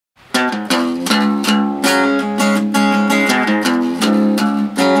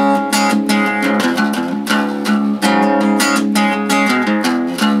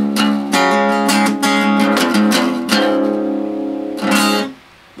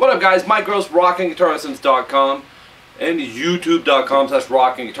up, guys? Mike Gross, rockingguitarlessons.com and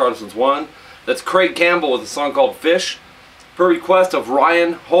youtube.com/rockingguitarlessons1. That's Craig Campbell with a song called Fish, per request of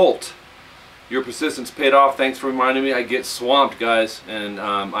Ryan Holt. Your persistence paid off. Thanks for reminding me. I get swamped, guys, and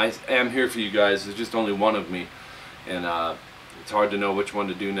I am here for you guys. There's just only one of me, and it's hard to know which one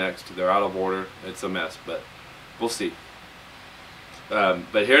to do next. They're out of order. It's a mess, but we'll see. But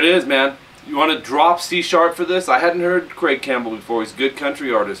here it is, man. You want to drop C sharp for this? I hadn't heard Craig Campbell before. He's a good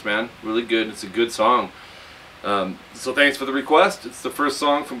country artist, man. Really good. It's a good song. So thanks for the request. It's the first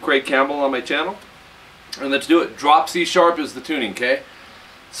song from Craig Campbell on my channel. And let's do it. Drop C sharp is the tuning, okay?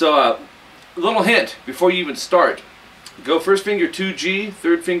 So a little hint before you even start. Go first finger 2G,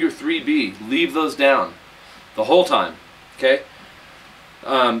 third finger 3B. Leave those down the whole time, okay?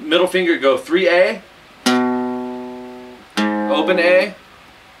 Middle finger go 3A, open A,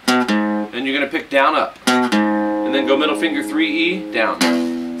 and you're going to pick down up, and then go middle finger 3E, down.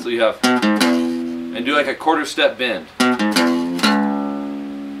 So you have, and do like a quarter step bend.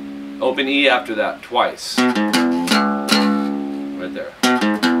 Open E after that, twice. Right there.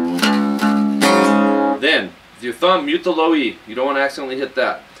 Then, with your thumb, mute the low E. You don't want to accidentally hit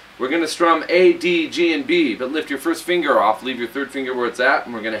that. We're going to strum A, D, G, and B, but lift your first finger off, leave your third finger where it's at,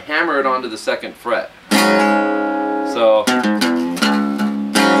 and we're going to hammer it onto the second fret. So,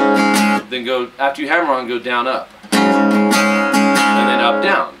 then go, after you hammer on, go down, up. And then up,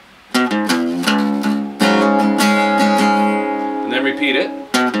 down. And then repeat it.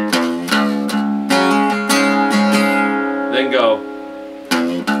 Then go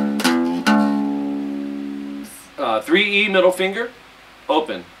 3E middle finger,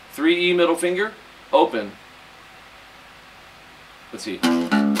 open. 3E middle finger, open. Let's see.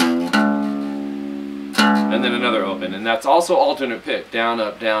 And then another open. And that's also alternate pick. Down,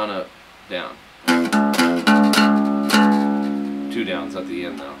 up, down, down. Two downs at the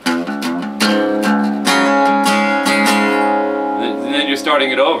end though. And then you're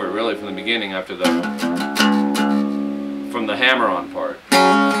starting it over really from the beginning after from the hammer on part.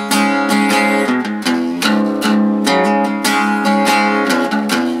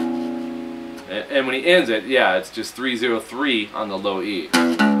 And when he ends it, yeah, it's just 3-0-3 on the low E.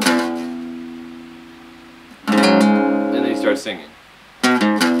 And then he starts singing.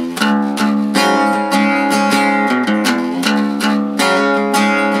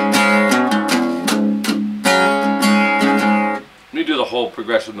 Let me do the whole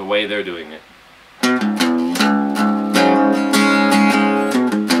progression the way they're doing it.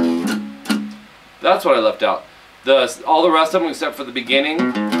 That's what I left out. All the rest of them, except for the beginning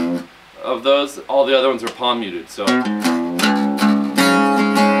of those, all the other ones are palm muted. So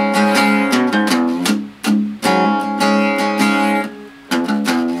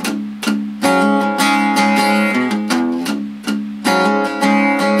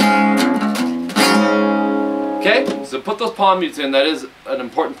okay, so put those palm mutes in. That is an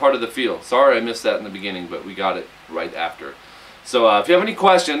important part of the feel. Sorry I missed that in the beginning, but we got it right after. So if you have any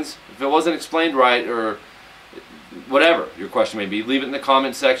questions, if it wasn't explained right, or whatever your question may be, leave it in the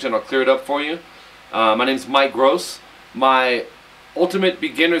comment section. I'll clear it up for you. My name's Mike Gross. My Ultimate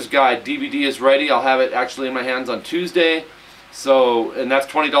Beginner's Guide DVD is ready. I'll have it actually in my hands on Tuesday. So, and that's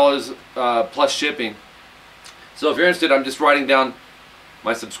 $20 plus shipping. So if you're interested, I'm just writing down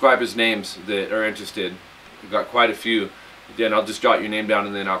my subscribers' names that are interested. We've got quite a few. Then I'll just jot your name down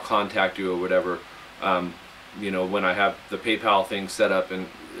and then I'll contact you or whatever. You know, when I have the PayPal thing set up, and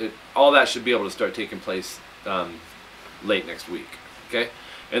all that should be able to start taking place late next week. Okay,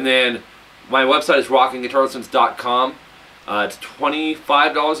 and then my website is rockingguitarlessons.com. It's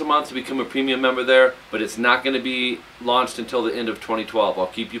 $25 a month to become a premium member there, but it's not going to be launched until the end of 2012. I'll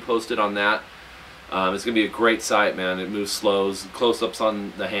keep you posted on that. It's going to be a great site, man. It moves slows, close-ups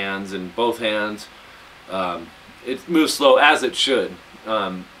on the hands and both hands. It moves slow as it should.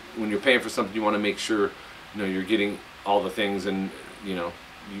 When you're paying for something, you want to make sure you're getting all the things, and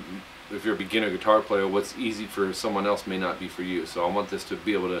if you're a beginner guitar player, what's easy for someone else may not be for you. So I want this to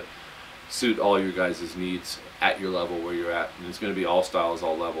be able to suit all your guys' needs at your level where you're at, and it's going to be all styles,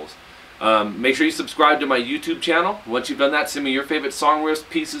 all levels. Make sure you subscribe to my YouTube channel. Once you've done that, send me your favorite song lists,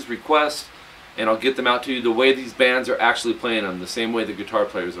 pieces, requests, and I'll get them out to you the way these bands are actually playing them, the same way the guitar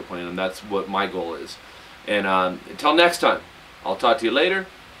players are playing them. That's what my goal is. And until next time, I'll talk to you later.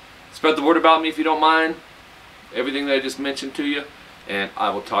 Spread the word about me if you don't mind. Everything that I just mentioned to you. And I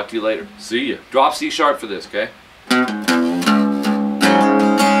will talk to you later. See ya. Drop C sharp for this, okay?